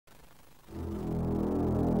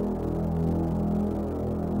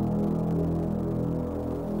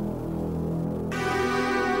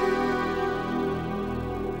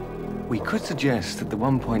could suggest that the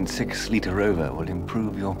 1.6-litre Rover will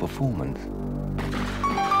improve your performance.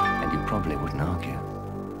 And you probably wouldn't argue.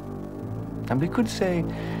 And we could say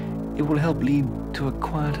it will help lead to a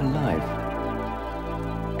quieter life.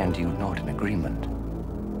 And you'd nod in agreement.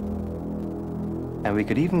 And we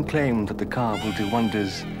could even claim that the car will do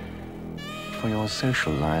wonders for your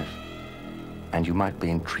social life. And you might be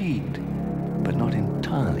intrigued, but not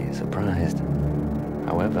entirely surprised.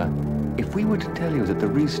 However, if we were to tell you that the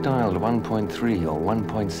restyled 1.3 or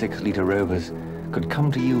 1.6-litre Rovers could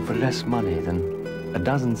come to you for less money than a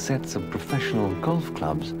dozen sets of professional golf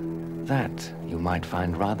clubs, that you might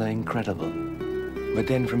find rather incredible. But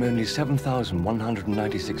then from only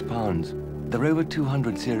 £7,196, the Rover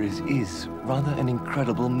 200 series is rather an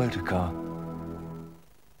incredible motor car.